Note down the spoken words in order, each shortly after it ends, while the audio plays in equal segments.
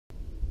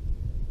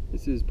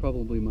This is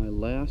probably my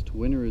last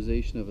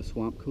winterization of a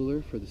swamp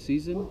cooler for the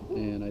season,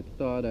 and I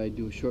thought I'd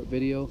do a short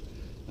video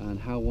on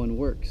how one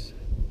works.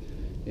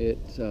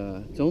 It's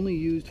only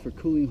used for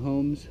cooling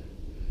homes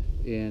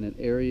and in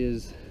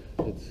areas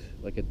that's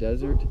like a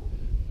desert.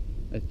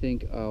 I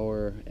think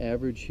our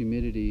average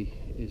humidity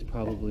is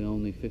probably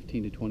only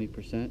 15 to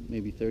 20%,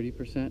 maybe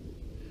 30%.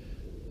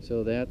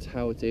 So that's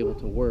how it's able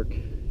to work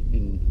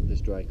in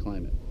this dry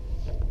climate.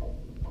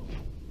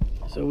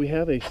 So we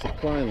have a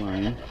supply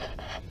line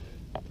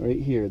right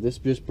here. This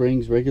just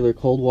brings regular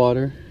cold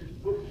water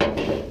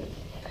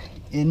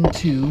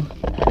into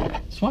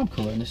swamp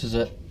cooler, and this is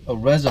a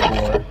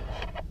reservoir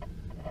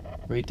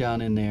right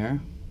down in there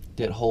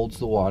that holds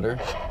the water.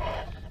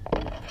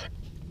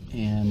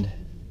 And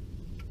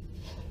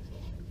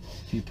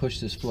if you push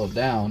this flow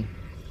down,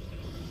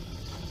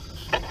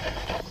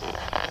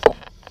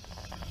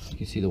 you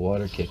can see the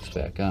water kicks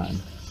back on.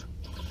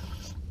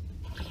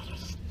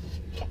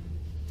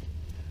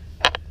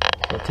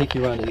 I'll take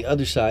you around to the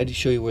other side to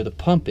show you where the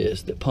pump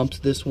is that pumps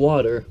this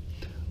water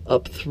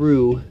up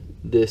through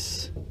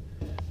this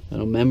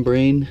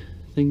membrane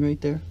thing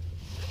right there.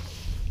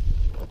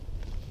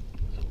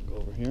 Go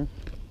over here.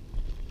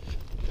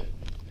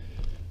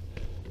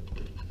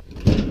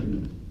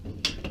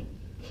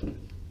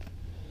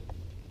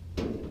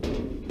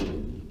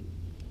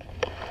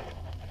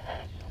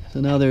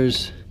 So now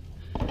there's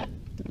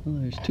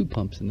two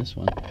pumps in this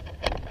one.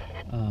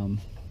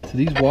 So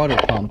these water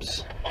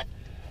pumps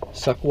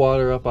suck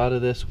water up out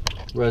of this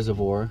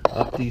reservoir,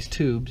 up these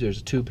tubes.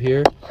 There's a tube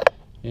here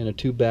and a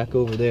tube back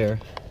over there.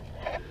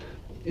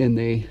 And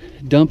they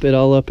dump it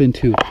all up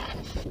into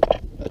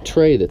a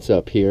tray that's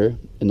up here,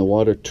 and the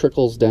water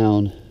trickles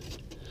down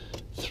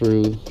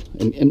through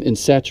and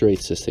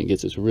saturates this thing.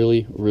 Gets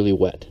really, really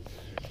wet.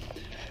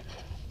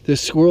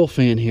 This swirl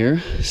fan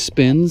here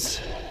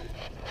spins,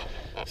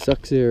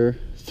 sucks air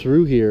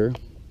through here,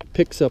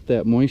 picks up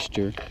that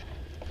moisture,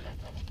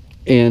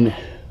 and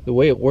the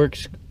way it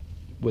works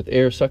with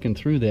air sucking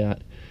through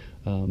that,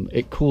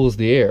 it cools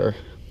the air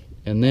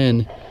and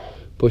then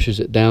pushes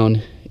it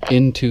down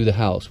into the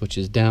house, which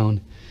is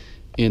down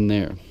in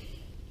there.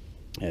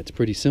 It's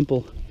pretty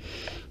simple.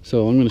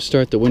 So I'm going to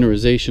start the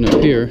winterization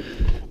up here,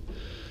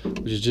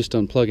 which is just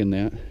unplugging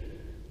that.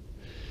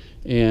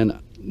 And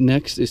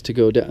next is to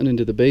go down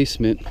into the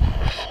basement.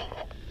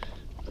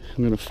 I'm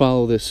going to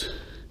follow this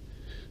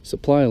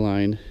supply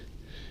line,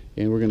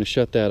 and we're going to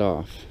shut that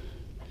off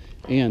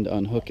and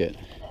unhook it.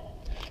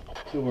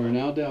 So we're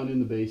now down in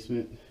the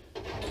basement,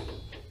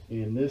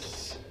 and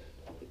this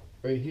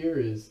right here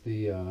is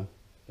the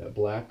that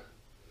black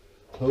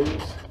hose,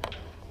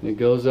 and it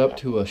goes up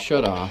to a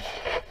shutoff.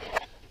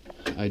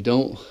 I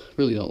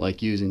really don't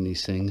like using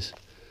these things.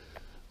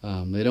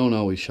 They don't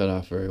always shut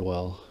off very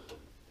well.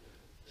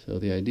 So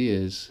the idea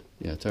is,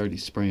 yeah, it's already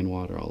spraying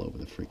water all over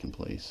the freaking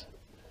place.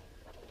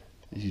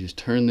 Is you just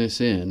turn this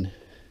in,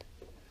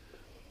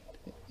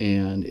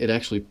 and it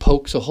actually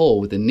pokes a hole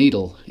with a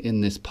needle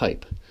in this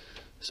pipe.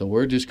 So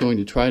we're just going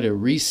to try to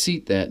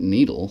reseat that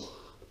needle.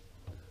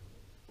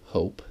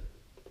 Hope.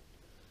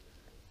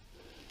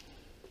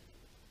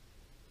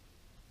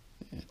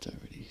 It's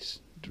already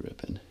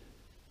dripping.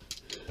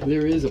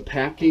 There is a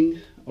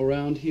packing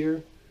around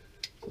here,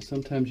 so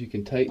sometimes you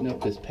can tighten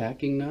up this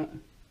packing nut.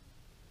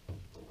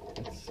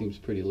 That seems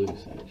pretty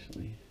loose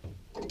actually.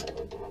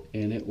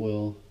 And it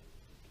will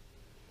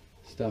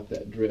stop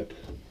that drip.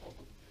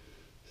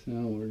 So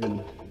we're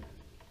gonna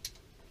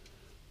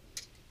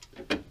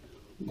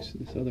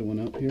loosen this other one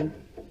up here.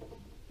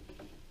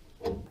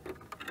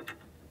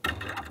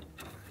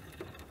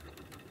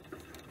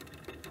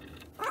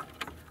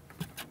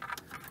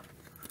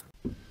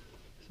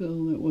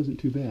 So that wasn't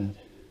too bad.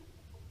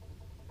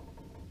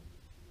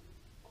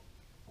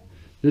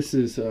 This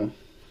is a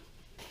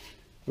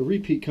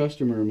repeat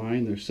customer of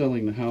mine. They're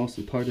selling the house,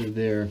 and part of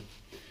their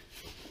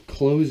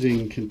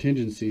closing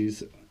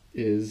contingencies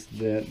is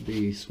that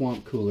the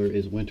swamp cooler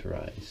is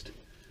winterized.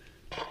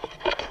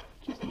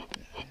 Just like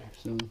that there.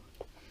 So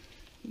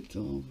it's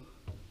all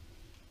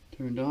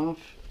turned off.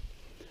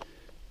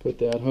 Put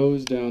that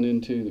hose down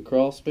into the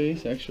crawl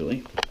space.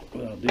 Actually,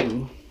 what I'll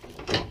do,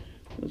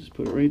 I'll just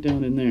put it right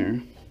down in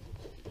there,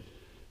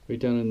 right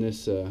down in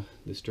this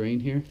this drain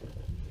here.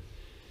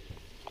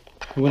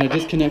 And when I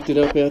disconnect it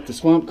up at the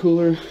swamp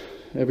cooler,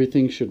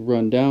 everything should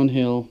run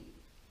downhill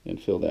and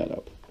fill that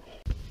up.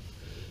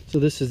 So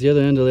this is the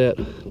other end of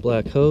that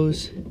black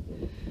hose,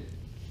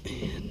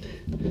 and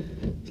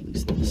let's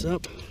loosen this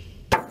up.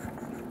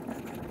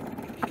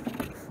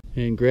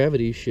 And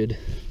gravity should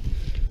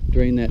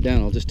drain that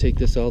down. I'll just take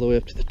this all the way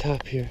up to the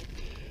top here.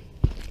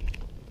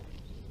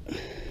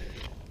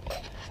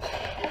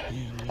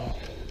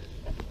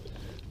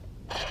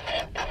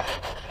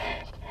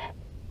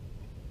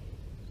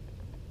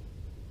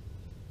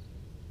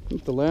 I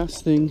think the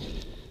last thing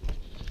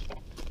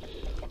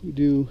we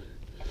do,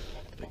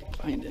 if I can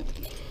find it,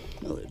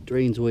 oh, it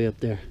drains way up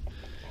there,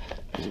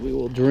 is we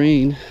will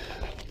drain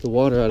the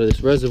water out of this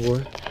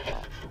reservoir.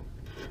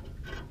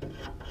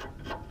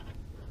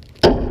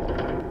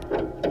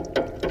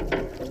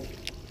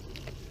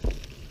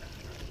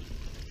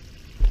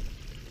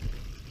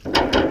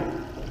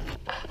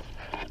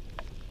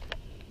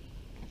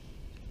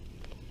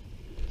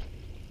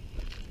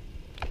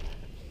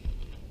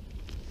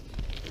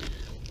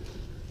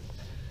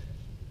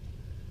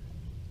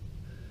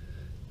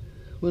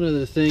 One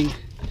other thing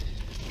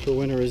for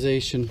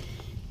winterization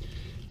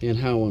and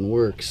how one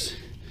works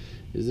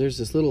is there's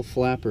this little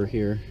flapper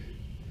here,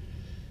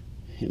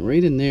 and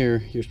right in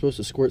there you're supposed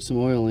to squirt some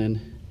oil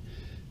in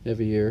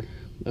every year.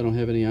 I don't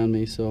have any on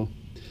me, so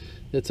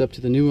that's up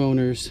to the new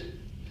owners.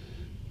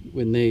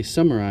 When they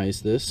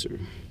summerize this, or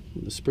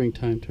in the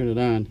springtime turn it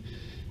on,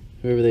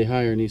 whoever they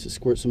hire needs to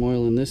squirt some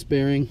oil in this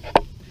bearing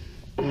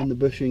and the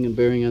bushing and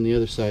bearing on the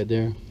other side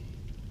there.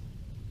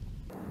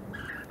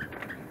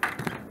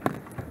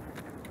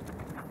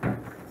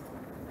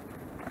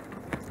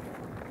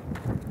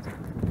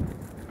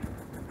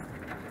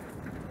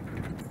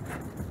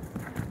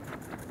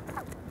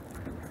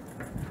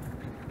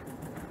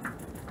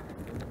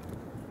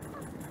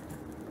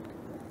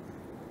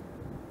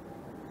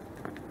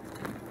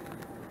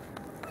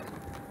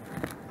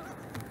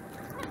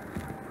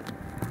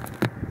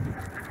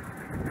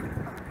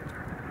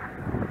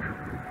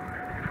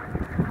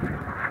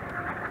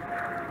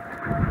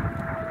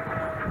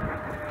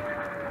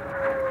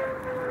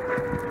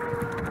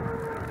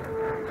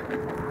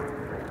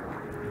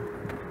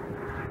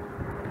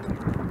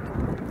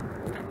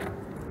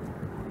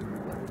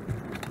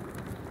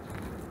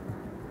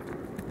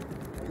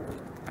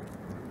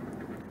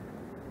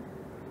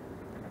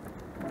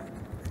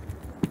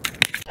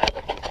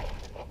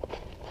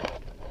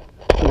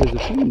 So there's a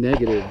few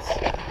negatives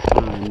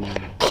on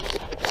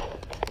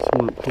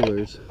swamp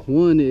coolers.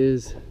 One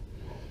is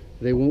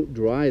they won't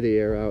dry the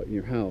air out in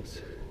your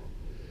house.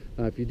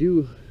 If you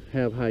do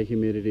have high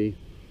humidity,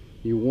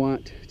 you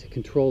want to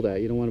control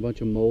that. You don't want a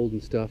bunch of mold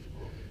and stuff,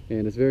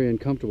 and it's very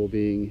uncomfortable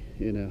being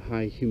in a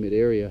high humid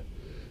area.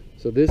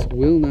 So this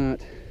will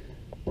not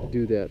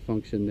do that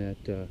function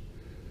that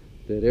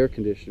that air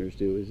conditioners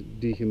do, is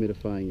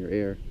dehumidifying your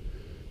air.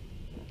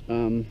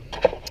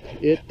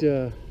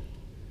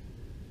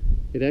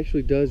 It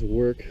actually does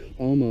work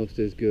almost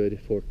as good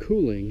for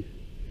cooling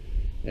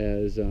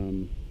as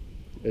an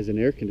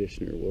air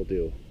conditioner will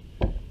do.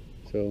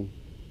 So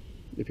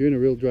if you're in a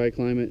real dry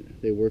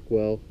climate, they work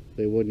well.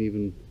 They wouldn't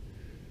even,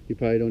 you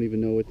probably don't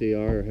even know what they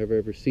are or have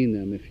ever seen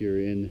them if you're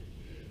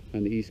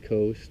on the East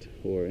Coast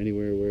or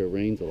anywhere where it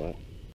rains a lot.